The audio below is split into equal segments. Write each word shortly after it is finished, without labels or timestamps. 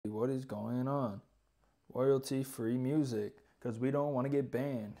is going on? Royalty-free music, because we don't want to get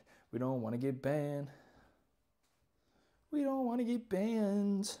banned. We don't want to get banned. We don't want to get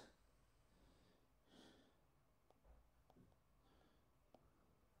banned.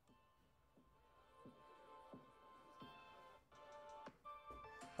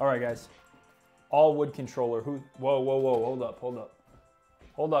 All right, guys. All wood controller. Who? Whoa, whoa, whoa. Hold up, hold up.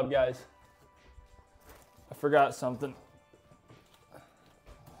 Hold up, guys. I forgot something.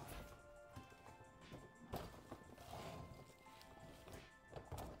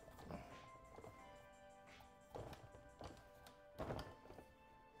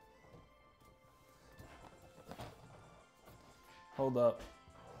 Hold up.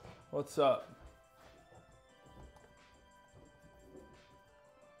 What's up?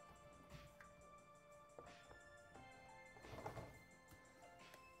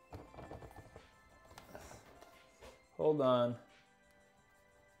 Hold on.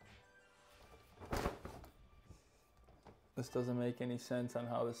 This doesn't make any sense on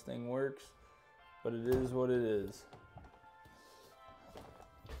how this thing works, but it is what it is.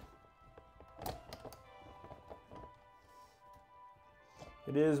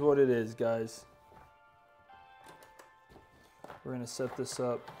 It is what it is, guys. We're gonna set this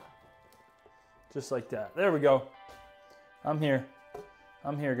up just like that. There we go. I'm here.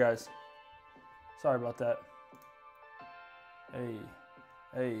 I'm here, guys. Sorry about that. Hey,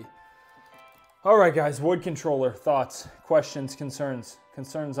 hey. All right, guys, wood controller. Thoughts, questions, concerns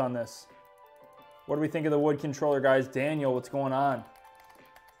on this. What do we think of the wood controller, guys? Daniel, what's going on?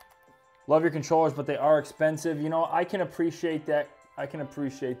 Love your controllers, but they are expensive. You know, I can appreciate that. I can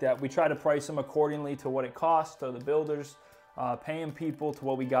appreciate that. We try to price them accordingly to what it costs, to the builders, paying people to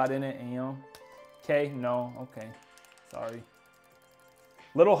what we got in it, and you know. Okay, no, okay, sorry.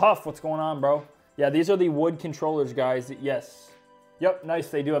 Little Huff, what's going on, bro? Yeah, these are the wood controllers, guys. Yes. Yep, nice.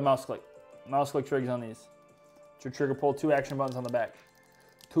 They do have mouse click. Mouse click triggers on these. It's your trigger pull, 2 action buttons on the back.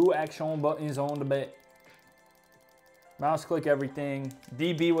 2 action buttons on the back. Mouse click everything.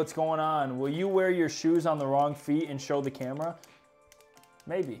 DB, what's going on? Will you wear your shoes on the wrong feet and show the camera?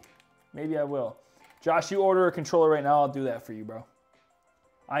 Maybe. Maybe I will. Josh, you order a controller right now. I'll do that for you, bro.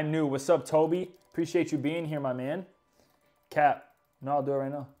 I'm new. What's up, Toby? Appreciate you being here, my man. Cap. No, I'll do it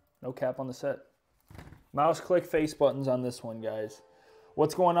right now. No cap on the set. Mouse click face buttons on this one, guys.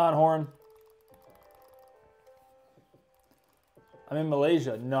 What's going on, Horn? I'm in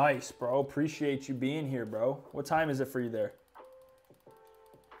Malaysia. Nice, bro. Appreciate you being here, bro. What time is it for you there?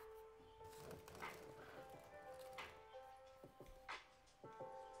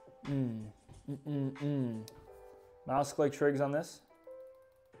 Mouse click trigs on this.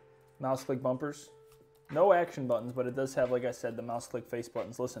 Mouse click bumpers. No action buttons, but it does have, like I said, the mouse click face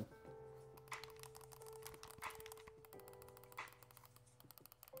buttons. Listen.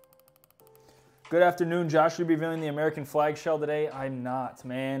 Good afternoon, Josh. You'll be revealing the American flag shell today. I'm not,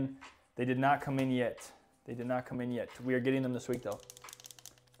 man. They did not come in yet. They did not come in yet. We are getting them this week, though.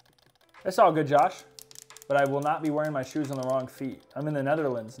 That's all good, Josh. But I will not be wearing my shoes on the wrong feet. I'm in the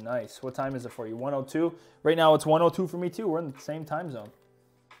Netherlands. Nice. What time is it for you? 1:02? Right now, it's 1:02 for me, too. We're in the same time zone.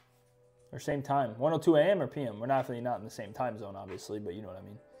 Or same time. 1:02 a.m. or p.m. We're definitely not in the same time zone, obviously, but you know what I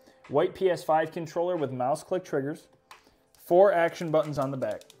mean. White PS5 controller with mouse click triggers. 4 action buttons on the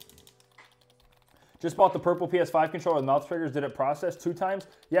back. Just bought the purple PS5 controller with mouse triggers. Did it process 2 times?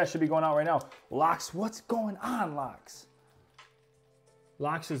 Yeah, it should be going out right now. Lox, what's going on, Lox?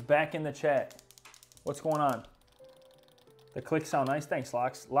 Lox is back in the chat. What's going on? The clicks sound nice. Thanks,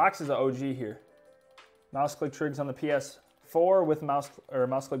 Lox. Lox is an OG here. Mouse click triggers on the PS4 with mouse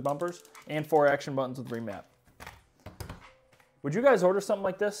click bumpers and 4 action buttons with remap. Would you guys order something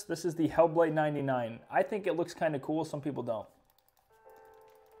like this? This is the Hellblade 99. I think it looks kind of cool. Some people don't.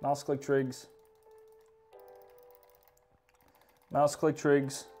 Mouse click trigs. Mouse click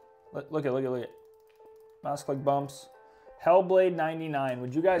trigs. Look at. Mouse click bumps. Hellblade 99.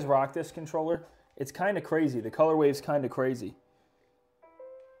 Would you guys rock this controller? It's kind of crazy. The color wave's kind of crazy.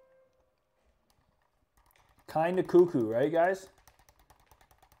 Kind of cuckoo, right, guys?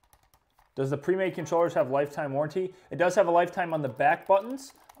 Does the pre-made controllers have lifetime warranty? It does have a lifetime on the back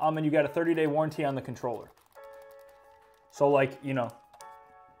buttons, and you got a 30-day warranty on the controller. So, like, you know,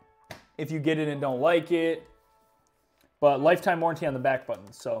 if you get it and don't like it, but lifetime warranty on the back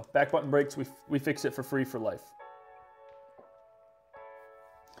buttons. So, back button breaks, we fix it for free for life.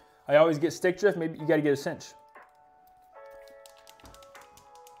 I always get stick drift. Maybe you got to get a cinch.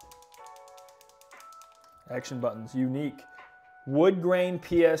 Action buttons, unique. Wood grain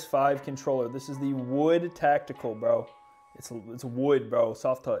PS5 controller. This is the wood tactical, bro. It's wood, bro.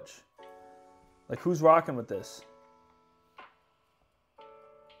 Soft touch. Like, who's rocking with this?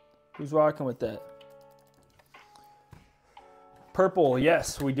 Who's rocking with that? Purple,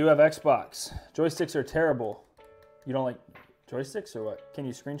 yes, we do have Xbox. Joysticks are terrible. You don't like joysticks or what? Can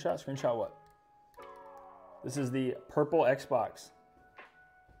you screenshot? Screenshot what? This is the purple Xbox.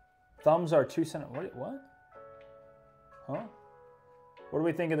 Thumbs are 2 centimeters. What? Huh? What do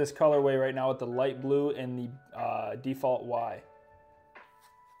we think of this colorway right now with the light blue and the default Y?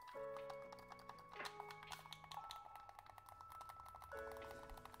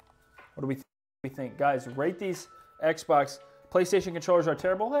 What do we think? Guys, rate these Xbox. PlayStation controllers are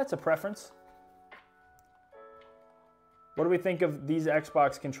terrible. That's a preference. What do we think of these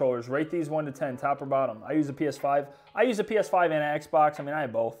Xbox controllers? Rate these 1 to 10, top or bottom. I use a PS5. I use a PS5 and an Xbox. I mean, I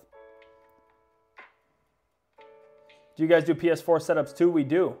have both. Do you guys do PS4 setups too? We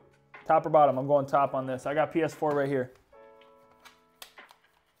do. Top or bottom? I'm going top on this. I got PS4 right here.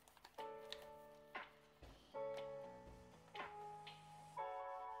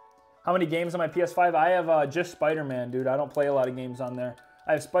 How many games on my PS5? I have just Spider-Man, dude. I don't play a lot of games on there.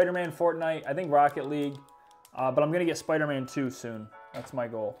 I have Spider-Man, Fortnite, I think Rocket League. But I'm going to get Spider-Man 2 soon. That's my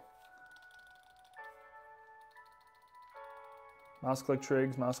goal. Mouse click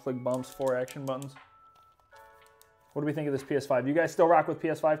trigs, mouse click bumps, 4 action buttons. What do we think of this PS5? You guys still rock with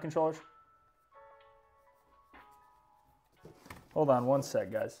PS5 controllers? Hold on one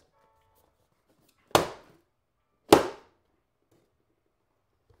sec, guys.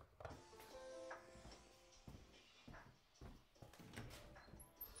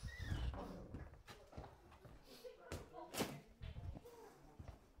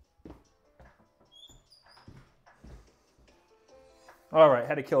 All right,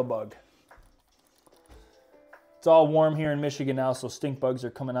 had to kill a bug. It's all warm here in Michigan now, so stink bugs are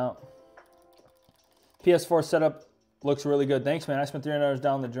coming out. PS4 setup looks really good. Thanks, man. I spent $300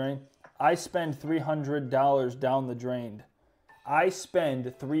 down the drain. I spend $300 down the drain. I spend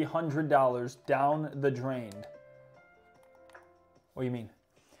 $300 down the drain. What do you mean?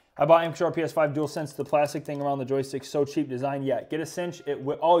 I bought aim controller PS5 DualSense, the plastic thing around the joystick, so cheap design. Yeah, get a cinch.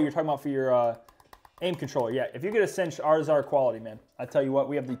 Oh, you're talking about for your aim controller. Yeah, if you get a cinch, ours are quality, man. I tell you what,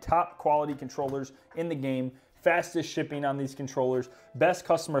 we have the top quality controllers in the game. Fastest shipping on these controllers, best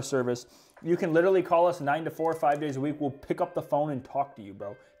customer service. You can literally call us 9 to 4, 5 days a week. We'll pick up the phone and talk to you,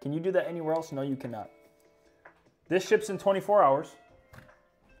 bro. Can you do that anywhere else? No, you cannot. This ships in 24 hours.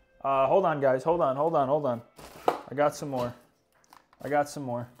 Hold on, guys. Hold on. I got some more. I got some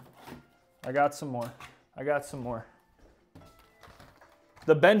more.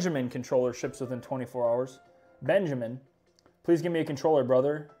 The Benjamin controller ships within 24 hours. Benjamin, please give me a controller,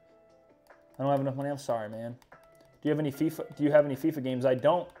 brother. I don't have enough money. I'm sorry, man. Do you have any FIFA games? I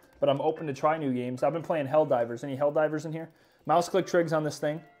don't, but I'm open to try new games. I've been playing Helldivers. Any Helldivers in here? Mouse click trigs on this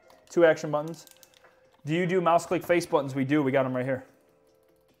thing. 2 action buttons. Do you do mouse click face buttons? We do. We got them right here.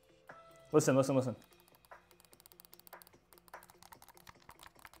 Listen.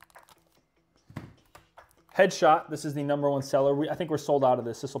 Headshot. This is the #1 seller. I think we're sold out of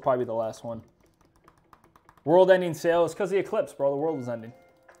this. This will probably be the last one. World-ending sale. It's because of the Eclipse, bro. The world is ending.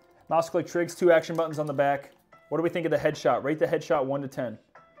 Mouse click trigs, 2 action buttons on the back. What do we think of the headshot? Rate the headshot 1 to 10.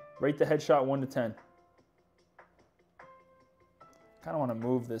 Rate the headshot 1 to 10. Kind of want to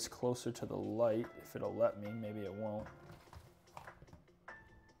move this closer to the light if it'll let me. Maybe it won't.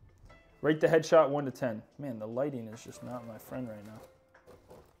 Rate the headshot 1 to 10. Man, the lighting is just not my friend right now.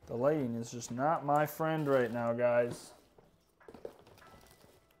 The lighting is just not my friend right now, guys.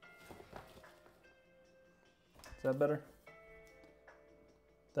 Is that better?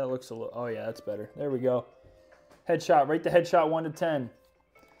 That looks a little, oh yeah, that's better. There we go. Headshot, rate the headshot 1 to 10.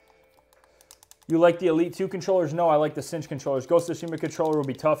 You like the Elite 2 controllers? No, I like the cinch controllers. Ghost of Tsushima controller will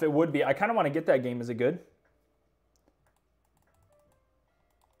be tough. It would be. I kind of want to get that game. Is it good?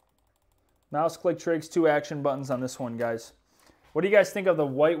 Mouse click trigs, 2 action buttons on this one, guys. What do you guys think of the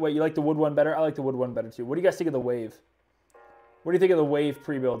white? You like the wood one better? I like the wood one better too. What do you guys think of the Wave? What do you think of the Wave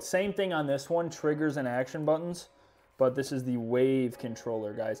pre-build? Same thing on this one, triggers and action buttons. But this is the Wave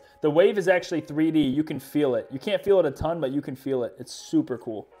controller, guys. The Wave is actually 3D. You can feel it. You can't feel it a ton, but you can feel it. It's super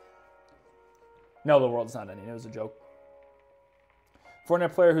cool. No, the world's not ending. It was a joke.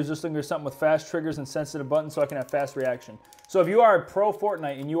 Fortnite player who's just looking for something with fast triggers and sensitive buttons so I can have fast reaction. So if you are a pro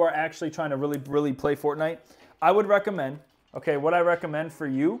Fortnite and you are actually trying to really play Fortnite, I would recommend, okay, what I recommend for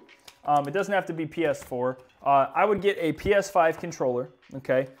you, it doesn't have to be PS4. I would get a PS5 controller,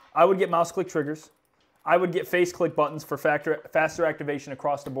 okay? I would get mouse click triggers. I would get face click buttons for faster activation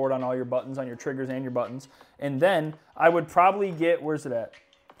across the board on all your buttons, on your triggers and your buttons. And then I would probably get, where's it at?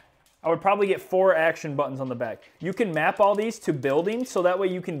 I would probably get 4 action buttons on the back. You can map all these to building, so that way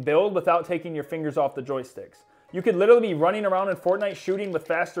you can build without taking your fingers off the joysticks. You could literally be running around in Fortnite shooting with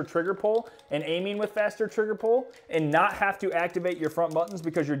faster trigger pull and aiming with faster trigger pull and not have to activate your front buttons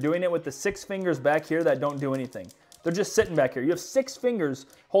because you're doing it with the 6 fingers back here that don't do anything. They're just sitting back here. You have 6 fingers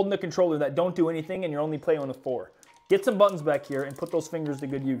holding the controller that don't do anything and you're only playing with 4. Get some buttons back here and put those fingers to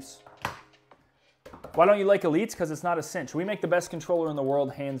good use. Why don't you like Elites? Because it's not a cinch. We make the best controller in the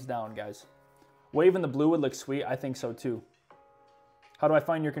world, hands down, guys. Wave in the blue would look sweet. I think so, too. How do I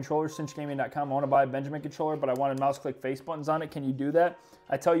find your controller? cinchgaming.com. I want to buy a Benjamin controller, but I wanted mouse click face buttons on it. Can you do that?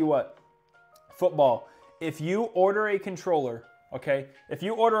 I tell you what, football, if you order a controller, okay, if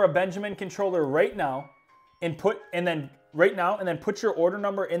you order a Benjamin controller right now and put your order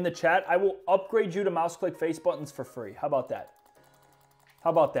number in the chat, I will upgrade you to mouse click face buttons for free. How about that?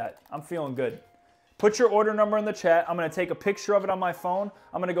 How about that? I'm feeling good. Put your order number in the chat. I'm going to take a picture of it on my phone.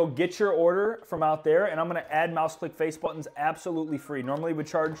 I'm going to go get your order from out there, and I'm going to add mouse click face buttons absolutely free. Normally we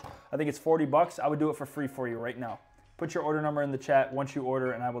charge, I think it's 40 bucks. I would do it for free for you right now. Put your order number in the chat once you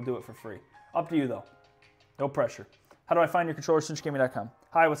order, and I will do it for free. Up to you, though. No pressure. How do I find your controller? cinchgaming.com.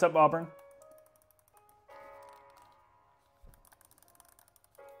 Hi, what's up, Auburn?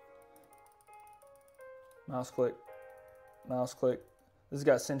 Mouse click. Mouse click. This has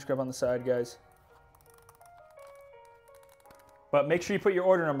got cinch grip on the side, guys. But make sure you put your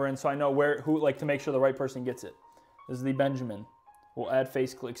order number in so I know to make sure the right person gets it. This is the Benjamin. We'll add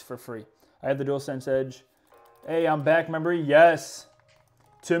face clicks for free. I have the DualSense Edge. Hey, I'm back, remember? Yes.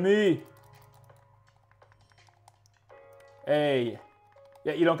 Timmy. Hey.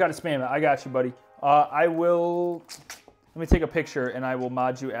 Yeah, you don't got to spam it. I got you, buddy. Let me take a picture and I will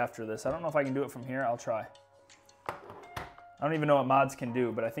mod you after this. I don't know if I can do it from here. I'll try. I don't even know what mods can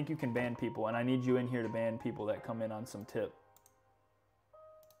do, but I think you can ban people, and I need you in here to ban people that come in on some tip.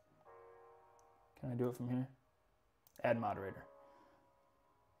 Can I do it from here? Add moderator.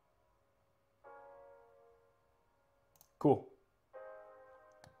 Cool.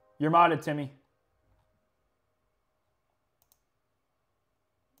 You're modded, Timmy.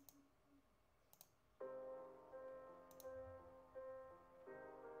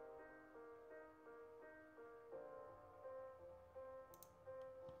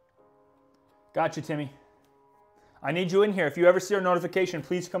 Got you, Timmy. I need you in here. If you ever see our notification,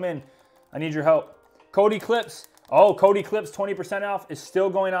 please come in. I need your help. Code Eclipse. Oh, Code Eclipse 20% off is still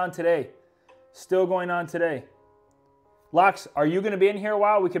going on today. Still going on today. Lox, are you going to be in here a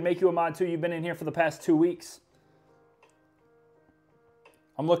while? We can make you a mod too. You've been in here for the past 2 weeks.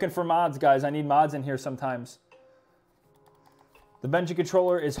 I'm looking for mods, guys. I need mods in here sometimes. The Benji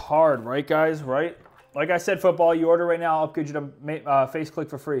controller is hard, right, guys? Right? Like I said, football, you order right now, I'll upgrade you to face click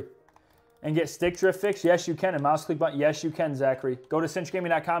for free. And get stick drift fixed? Yes, you can. And mouse click button? Yes, you can, Zachary. Go to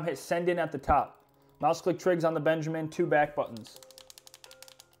cinchgaming.com, hit send in at the top. Mouse click trigs on the Benjamin, 2 back buttons.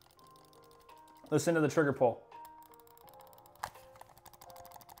 Listen to the trigger pull.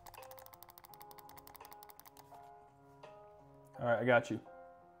 All right, I got you.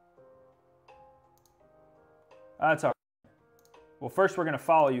 That's all right. Well, first we're going to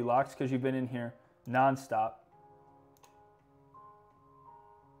follow you, Lox, because you've been in here nonstop.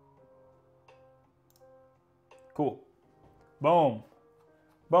 Cool. Boom.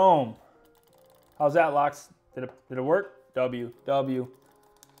 Boom. How's that, Lox? Did it work? W.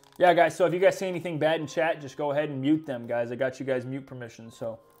 Yeah, guys, so if you guys see anything bad in chat, just go ahead and mute them, guys. I got you guys mute permission,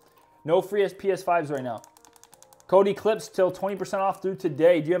 so. No free PS5s right now. Code Eclipse till 20% off through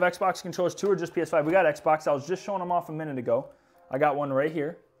today. Do you have Xbox controllers too or just PS5? We got Xbox. I was just showing them off a minute ago. I got one right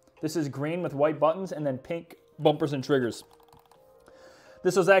here. This is green with white buttons and then pink bumpers and triggers.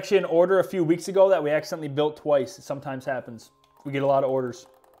 This was actually an order a few weeks ago that we accidentally built twice. It sometimes happens. We get a lot of orders.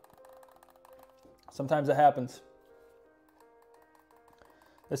 Sometimes it happens.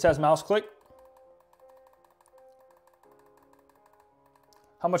 This has mouse click.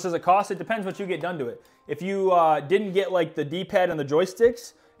 How much does it cost? It depends what you get done to it. If you didn't get like the D-pad and the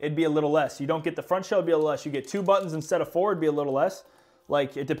joysticks, it'd be a little less. You don't get the front shell, it'd be a little less. You get 2 buttons instead of 4, it'd be a little less.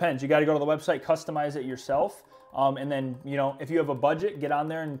 Like, it depends. You got to go to the website, customize it yourself. And then, you know, if you have a budget, get on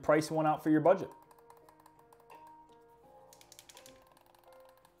there and price one out for your budget.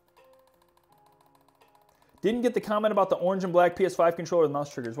 Didn't get the comment about the orange and black PS5 controller with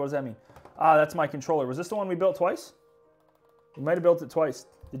mouse triggers. What does that mean? Ah, that's my controller. Was this the one we built twice? We might have built it twice.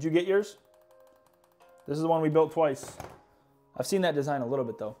 Did you get yours? This is the one we built twice. I've seen that design a little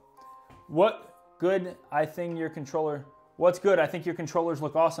bit though. What good? I think your controller. What's good? I think your controllers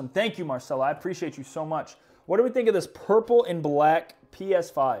look awesome. Thank you, Marcella. I appreciate you so much. What do we think of this purple and black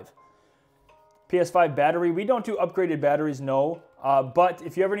PS5? PS5 battery. We don't do upgraded batteries, no. But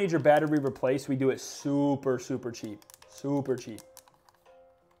if you ever need your battery replaced, we do it super, super cheap. Super cheap.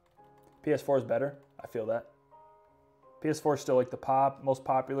 PS4 is better. I feel that. PS4 is still like the most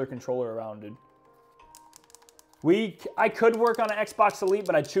popular controller around, dude. I could work on an Xbox Elite,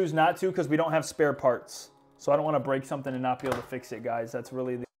 but I choose not to because we don't have spare parts. So I don't want to break something and not be able to fix it, guys. That's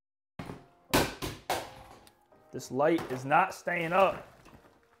really the... This light is not staying up.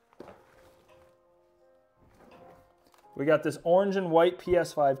 We got this orange and white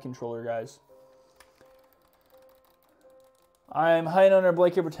PS5 controller, guys. I'm hiding under a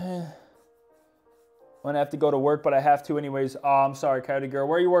blanket pretend. I'm going to have to go to work, but I have to anyways. Oh, I'm sorry, Coyote Girl.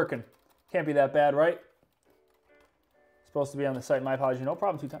 Where are you working? Can't be that bad, right? Supposed to be on the site. My apologies. No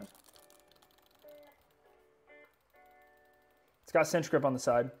problem, 2 times. It's got cinch grip on the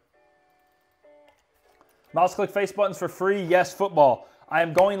side. Mouse click face buttons for free. Yes, football. I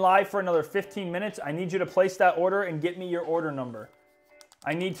am going live for another 15 minutes. I need you to place that order and get me your order number.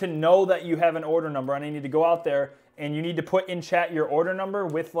 I need to know that you have an order number, and I need to go out there and you need to put in chat your order number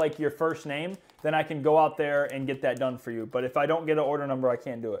with like your first name. Then I can go out there and get that done for you. But if I don't get an order number, I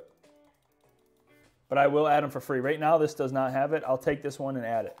can't do it. But I will add them for free. Right now, this does not have it. I'll take this one and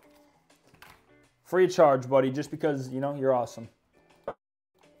add it. Free of charge, buddy, just because, you know, you're awesome.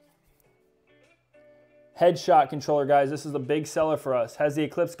 Headshot controller, guys. This is a big seller for us. Has the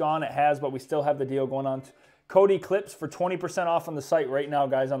Eclipse gone? It has, but we still have the deal going on. Code Eclipse for 20% off on the site right now,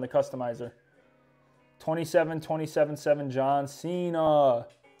 guys, on the customizer. 27.7 John Cena.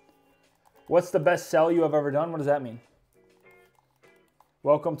 What's the best sell you have ever done? What does that mean?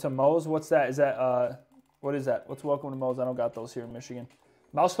 Welcome to Moe's. What's that? Is that, what is that? What's Welcome to Moe's? I don't got those here in Michigan.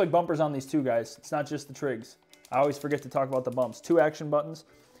 Mouse click bumpers on these too, guys. It's not just the trigs. I always forget to talk about the bumps. 2 action buttons.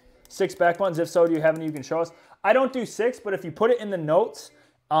 6 back buttons. If so, do you have any you can show us? I don't do 6, but if you put it in the notes,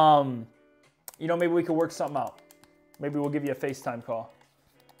 you know, maybe we could work something out. Maybe we'll give you a FaceTime call.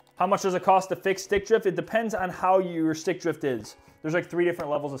 How much does it cost to fix stick drift? It depends on how your stick drift is. There's like 3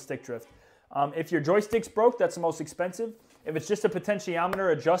 different levels of stick drift. If your joystick's broke, that's the most expensive. If it's just a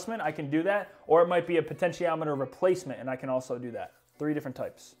potentiometer adjustment, I can do that. Or it might be a potentiometer replacement, and I can also do that. 3 different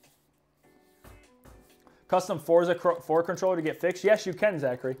types. Custom Forza 4 controller to get fixed? Yes, you can,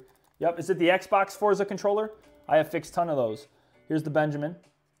 Zachary. Yep. Is it the Xbox Forza controller? I have fixed a ton of those. Here's the Benjamin.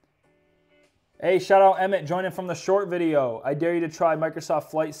 Hey, shout out Emmett joining from the short video. I dare you to try Microsoft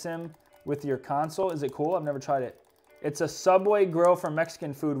Flight Sim with your console. Is it cool? I've never tried it. It's a Subway grill for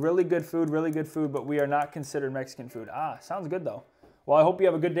Mexican food. Really good food, but we are not considered Mexican food. Ah, sounds good though. Well, I hope you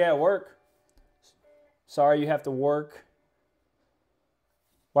have a good day at work. Sorry you have to work.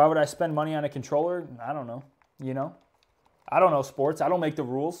 Why would I spend money on a controller? I don't know. You know? I don't know sports. I don't make the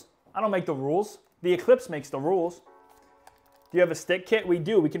rules. I don't make the rules. The Eclipse makes the rules. Do you have a stick kit? We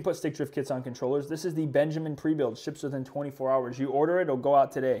do. We can put stick drift kits on controllers. This is the Benjamin pre-build. Ships within 24 hours. You order it, it'll go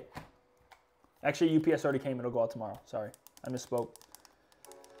out today. Actually, UPS already came. It'll go out tomorrow. Sorry, I misspoke.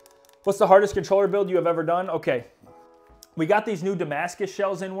 What's the hardest controller build you have ever done? Okay. We got these new Damascus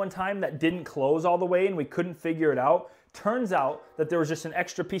shells in one time that didn't close all the way, and we couldn't figure it out. Turns out that there was just an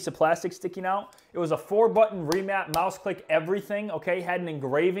extra piece of plastic sticking out. It was a 4-button remap, mouse click, everything, okay? Had an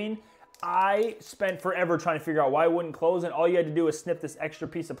engraving. I spent forever trying to figure out why it wouldn't close, and all you had to do was snip this extra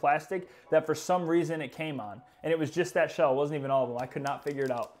piece of plastic that for some reason it came on. And it was just that shell. It wasn't even all of them. I could not figure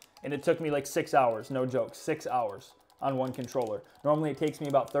it out. And it took me like 6 hours, no joke, 6 hours on one controller. Normally it takes me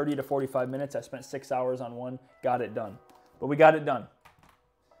about 30 to 45 minutes. I spent 6 hours on one, got it done. But we got it done.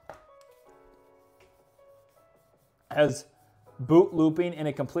 Has boot looping and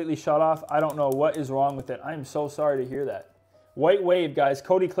it completely shut off. I don't know what is wrong with it. I'm so sorry to hear that. White Wave, guys.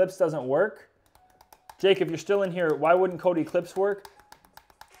 Code Eclipse doesn't work. Jake, if you're still in here, why wouldn't Code Eclipse work?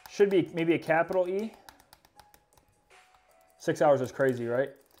 Should be maybe a capital E. 6 hours is crazy,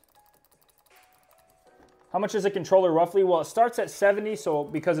 right? How much is a controller roughly? Well, it starts at 70, so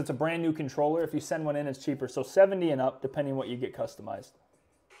because it's a brand new controller, if you send one in, it's cheaper. So 70 and up, depending what you get customized.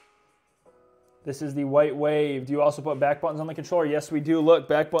 This is the White Wave. Do you also put back buttons on the controller? Yes, we do. Look,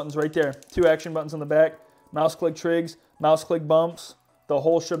 back buttons right there. 2 action buttons on the back. Mouse click trigs, mouse click bumps, the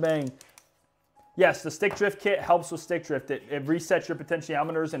whole shebang. Yes, the stick drift kit helps with stick drift. It resets your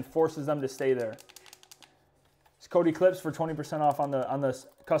potentiometers and forces them to stay there. It's Code Eclipse for 20% off on the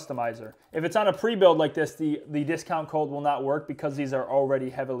customizer. If it's on a pre-build like this, the discount code will not work because these are already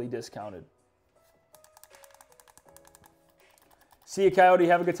heavily discounted. See you, Coyote.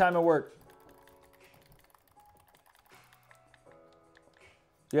 Have a good time at work.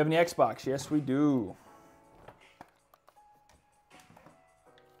 Do you have any Xbox? Yes, we do.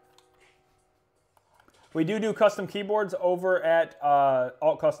 We do custom keyboards over at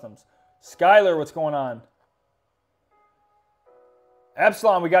Alt Customs. Skylar, what's going on?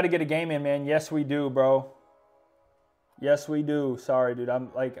 Epsilon, we got to get a game in, man. Yes, we do, bro. Yes, we do. Sorry, dude.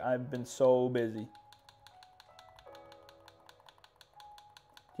 I've been so busy.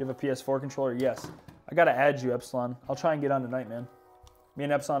 You have a PS4 controller? Yes. I got to add you, Epsilon. I'll try and get on tonight, man. Me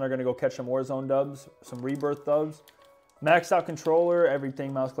and Epsilon are going to go catch some Warzone dubs, some Rebirth dubs. Maxed out controller,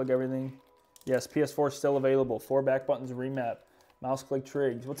 everything, mouse click, everything. Yes, PS4 still available. 4 back buttons, remap, mouse click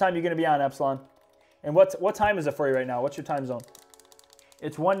trigs. What time are you going to be on, Epsilon? And what time is it for you right now? What's your time zone?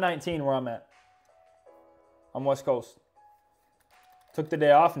 It's 1:19 where I'm at. I'm West Coast. Took the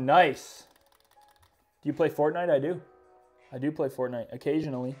day off. Nice. Do you play Fortnite? I do. I do play Fortnite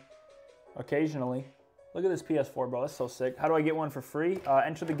occasionally. Occasionally. Look at this PS4, bro. That's so sick. How do I get one for free?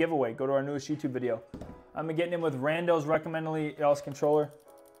 Enter the giveaway. Go to our newest YouTube video. I'm getting in with Rando's recommended else controller.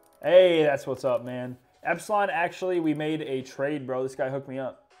 Hey, that's what's up, man. Epsilon, actually, we made a trade, bro. This guy hooked me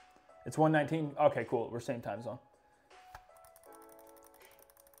up. It's 1:19. Okay, cool. We're same time zone.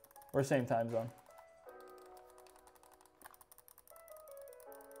 We're same time zone.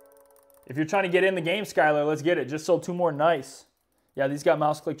 If you're trying to get in the game, Skylar, let's get it. Just sold 2 more. Nice. Yeah, these got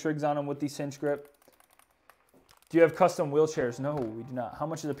mouse click trigs on them with the cinch grip. Do you have custom wheelchairs? No, we do not. How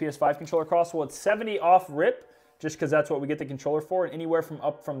much does a PS5 controller cost? Well, it's 70 off rip, just because that's what we get the controller for, and anywhere from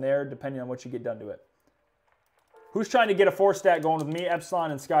up from there, depending on what you get done to it. Who's trying to get a 4-stack going with me,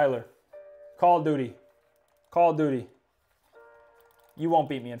 Epsilon, and Skylar? Call of Duty. Call of Duty. You won't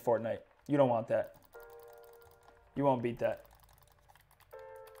beat me in Fortnite. You don't want that. You won't beat that.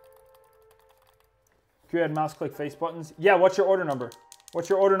 Can you add mouse click face buttons? Yeah, what's your order number? What's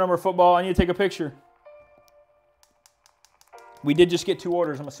your order number, football? I need to take a picture. We did just get 2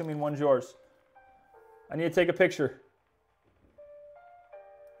 orders. I'm assuming one's yours. I need to take a picture.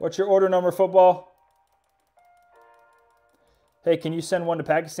 What's your order number, football? Hey, can you send one to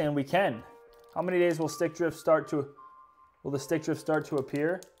Pakistan? We can. How many days will stick drift start to... Will the stick drift start to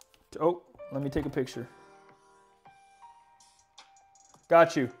appear? Oh, let me take a picture.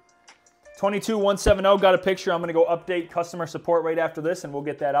 Got you. 22170, got a picture. I'm going to go update customer support right after this, and we'll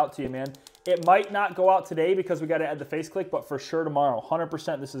get that out to you, man. It might not go out today because we got to add the face click, but for sure tomorrow.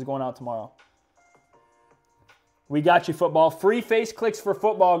 100% this is going out tomorrow. We got you, football. Free face clicks for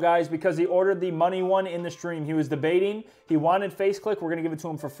football, guys, because he ordered the money one in the stream. He was debating. He wanted face click. We're going to give it to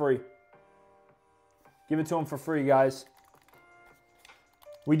him for free. Give it to him for free, guys.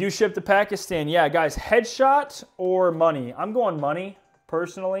 We do ship to Pakistan. Yeah, guys, headshot or money? I'm going money,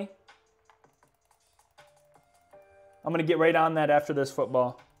 personally. I'm going to get right on that after this,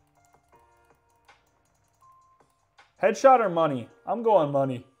 football. Headshot or money? I'm going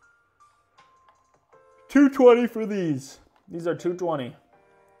money. $220 for these. These are $220.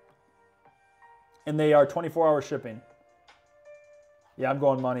 And they are 24-hour shipping. Yeah, I'm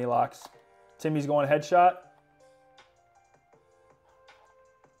going money, Locks. Timmy's going headshot.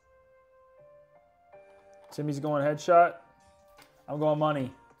 Timmy's going headshot. I'm going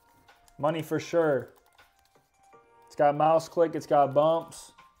money. Money for sure. It's got mouse click. It's got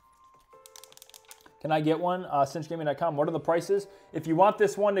bumps. Can I get one? cinchgaming.com. What are the prices? If you want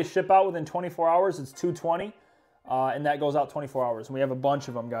this one to ship out within 24 hours, it's $220. And that goes out 24 hours. And we have a bunch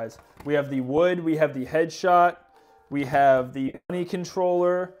of them, guys. We have the wood. We have the headshot. We have the honey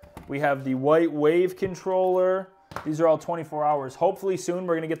controller. We have the white wave controller. These are all 24 hours. Hopefully soon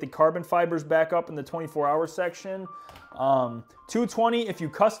we're going to get the carbon fibers back up in the 24-hour section. $220 if you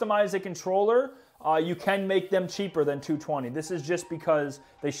customize a controller. You can make them cheaper than $220. This is just because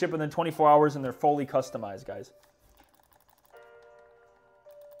they ship within 24 hours and they're fully customized, guys.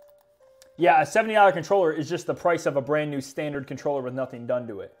 Yeah, a $70 controller is just the price of a brand new standard controller with nothing done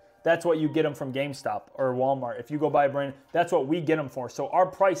to it. That's what you get them from GameStop or Walmart. If you go buy a brand, that's what we get them for. So our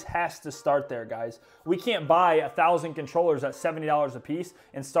price has to start there, guys. We can't buy 1,000 controllers at $70 a piece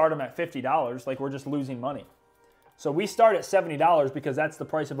and start them at $50. Like, we're just losing money. So we start at $70 because that's the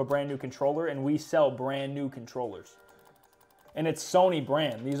price of a brand new controller, and we sell brand new controllers. And it's Sony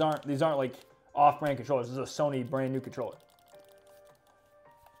brand. These aren't like off-brand controllers. This is a Sony brand new controller.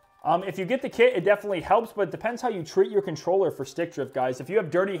 If you get the kit, it definitely helps, but it depends how you treat your controller for stick drift, guys. If you have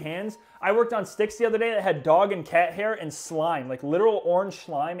dirty hands, I worked on sticks the other day that had dog and cat hair and slime, like literal orange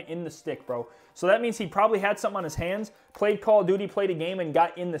slime in the stick, bro. So that means he probably had something on his hands, played Call of Duty, played a game, and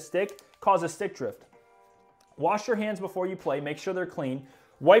got in the stick, causes stick drift. Wash your hands before you play, make sure they're clean.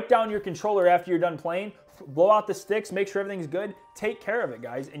 Wipe down your controller after you're done playing, blow out the sticks, make sure everything's good. Take care of it,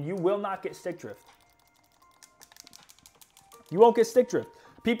 guys, and you will not get stick drift. You won't get stick drift.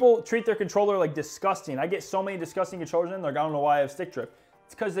 People treat their controller like disgusting. I get so many disgusting controllers in there, I don't know why I have stick drift.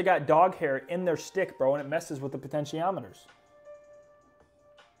 It's because they got dog hair in their stick, bro, and it messes with the potentiometers.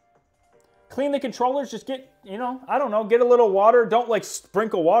 Clean the controllers, just get, you know, I don't know, get a little water. Don't like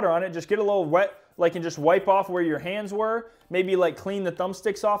sprinkle water on it, just get a little wet, like, and just wipe off where your hands were. Maybe like clean the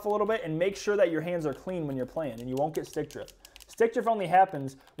thumbsticks off a little bit and make sure that your hands are clean when you're playing and you won't get stick drift. Stick drift only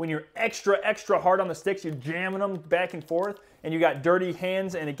happens when you're extra hard on the sticks. You're jamming them back and forth, and you got dirty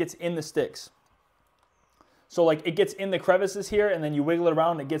hands, and it gets in the sticks. So like it gets in the crevices here, and then you wiggle it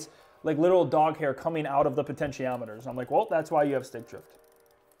around, and it gets like little dog hair coming out of the potentiometers. I'm like, well, that's why you have stick drift.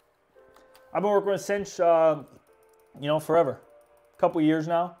 I've been working with Cinch, you know, forever. A couple years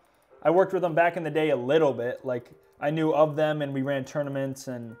now. I worked with them back in the day a little bit. Like I knew of them, and we ran tournaments,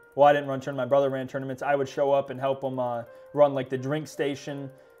 and well, I didn't run tournaments. My brother ran tournaments. I would show up and help them run like the drink station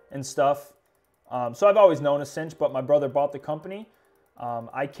and stuff. So I've always known a Cinch, but my brother bought the company.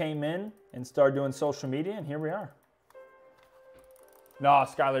 I came in and started doing social media, and here we are. Nah,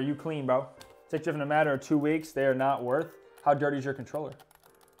 Skylar, you clean, bro. Stick drift in a matter of 2 weeks. They are not worth. How dirty is your controller?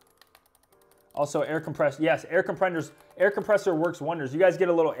 Also, air compressor. Yes, air compressor works wonders. You guys get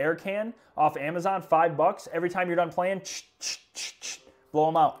a little air can off Amazon, $5. Every time you're done playing, blow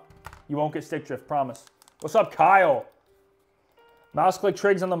them out. You won't get stick drift, promise. What's up, Kyle? Mouse click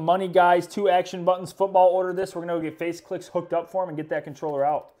trigs on the money, guys. 2 action buttons. Football order this. We're going to go get face clicks hooked up for him and get that controller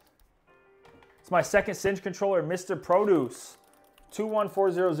out. It's my second Cinch controller, Mr. Produce.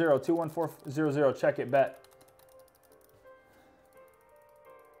 21400, 21400. Check it, bet.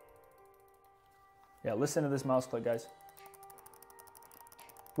 Yeah, listen to this mouse click, guys.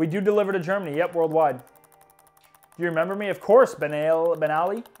 We do deliver to Germany. Yep, worldwide. Do you remember me? Of course, Ben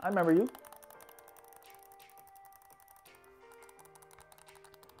Ali. I remember you.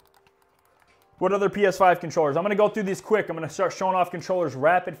 What other PS5 controllers? I'm going to go through these quick. I'm going to start showing off controllers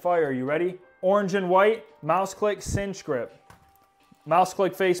rapid fire. Are you ready? Orange and white, mouse click, Cinch grip. Mouse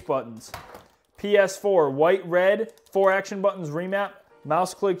click face buttons. PS4, white, red, 4 action buttons, remap,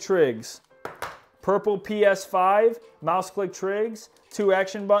 mouse click trigs. Purple PS5, mouse click trigs, 2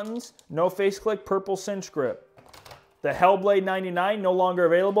 action buttons, no face click, purple Cinch grip. The Hellblade 99, no longer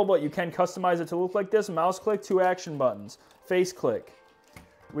available, but you can customize it to look like this. Mouse click, 2 action buttons, face click.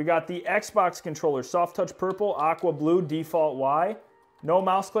 We got the Xbox controller, soft touch purple, aqua blue, default Y. No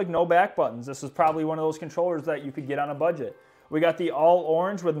mouse click, no back buttons. This is probably one of those controllers that you could get on a budget. We got the all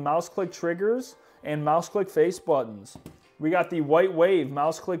orange with mouse click triggers and mouse click face buttons. We got the white wave,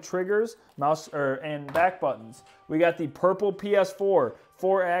 mouse click triggers, and back buttons. We got the purple PS4,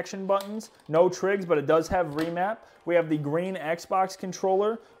 4 action buttons, no trigs, but it does have remap. We have the green Xbox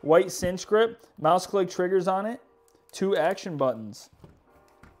controller, white Cinch grip, mouse click triggers on it, 2 action buttons.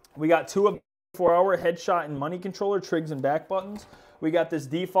 We got 2 of 4-hour headshot and money controller, trigs and back buttons. We got this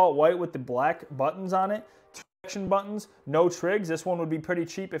default white with the black buttons on it, 2 action buttons, no trigs. This one would be pretty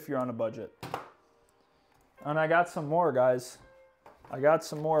cheap if you're on a budget. And I got some more, guys. I got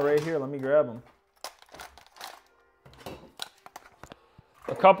some more right here. Let me grab them.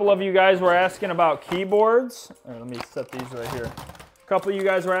 A couple of you guys were asking about keyboards. Let me set these right here. A couple of you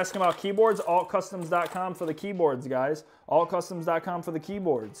guys were asking about keyboards. Altcustoms.com for the keyboards, guys. Altcustoms.com for the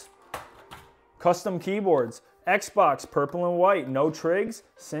keyboards. Custom keyboards. Xbox, purple and white. No trigs,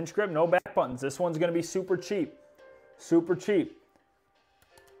 Cinch grip, no back buttons. This one's going to be super cheap. Super cheap.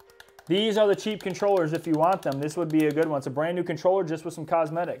 These are the cheap controllers if you want them. This would be a good one. It's a brand new controller just with some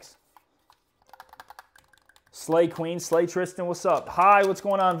cosmetics. Slay Queen, Slay Tristan, what's up? Hi, what's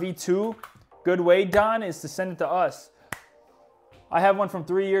going on, V2? Good way, Don, is to send it to us. I have one from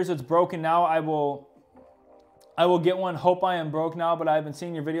 3 years. It's broken now. I will get one. Hope I am broke now, but I've been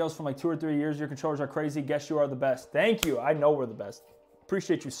seeing your videos from like 2 or 3 years. Your controllers are crazy. Guess you are the best. Thank you. I know we're the best.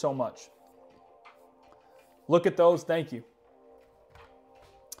 Appreciate you so much. Look at those. Thank you.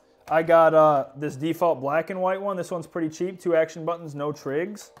 I got this default black and white one. This one's pretty cheap. 2 action buttons, no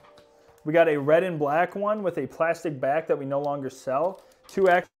trigs. We got a red and black one with a plastic back that we no longer sell. 2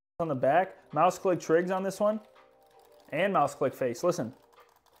 action buttons on the back. Mouse click trigs on this one. And mouse click face. Listen.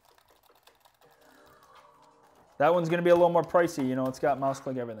 That one's going to be a little more pricey. You know, it's got mouse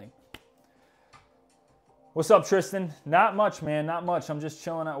click everything. What's up, Tristan? Not much, man. Not much. I'm just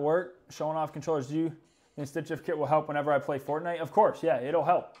chilling at work, showing off controllers. Do you think Stitch Drift Kit will help whenever I play Fortnite? Of course, yeah, it'll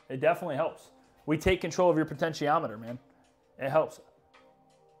help. It definitely helps. We take control of your potentiometer, man. It helps.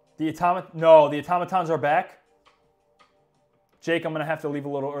 The automatons are back. Jake, I'm going to have to leave a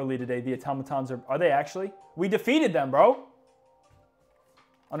little early today. The automatons are they actually? We defeated them, bro.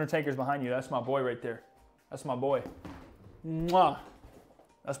 Undertaker's behind you. That's my boy right there. That's my boy. Mwah.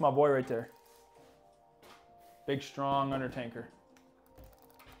 That's my boy right there. Big, strong Undertaker.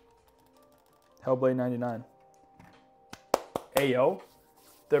 Hellblade 99. Hey, yo.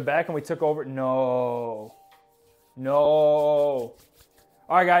 They're back and we took over. No. No. All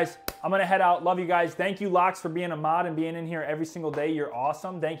right, guys. I'm going to head out. Love you guys. Thank you, Locks, for being a mod and being in here every single day. You're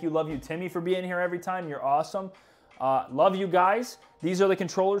awesome. Thank you. Love you, Timmy, for being here every time. You're awesome. Love you guys. These are the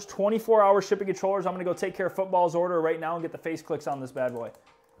controllers, 24-hour shipping controllers. I'm going to go take care of Football's order right now and get the face clicks on this bad boy.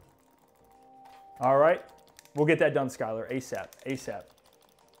 All right. We'll get that done, Skylar, ASAP, ASAP.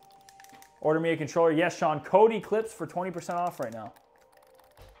 Order me a controller. Yes, Sean. Code Eclipse for 20% off right now.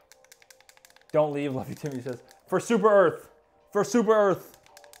 Don't leave. Love you, Timmy says. For Super Earth. For Super Earth.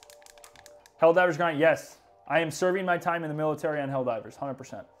 Helldivers grind. Yes. I am serving my time in the military on Helldivers.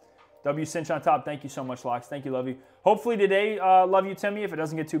 100%. W Cinch on top. Thank you so much, Locks. Thank you. Love you. Hopefully today, love you, Timmy, if it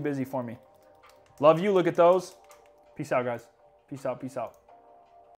doesn't get too busy for me. Love you. Look at those. Peace out, guys. Peace out. Peace out.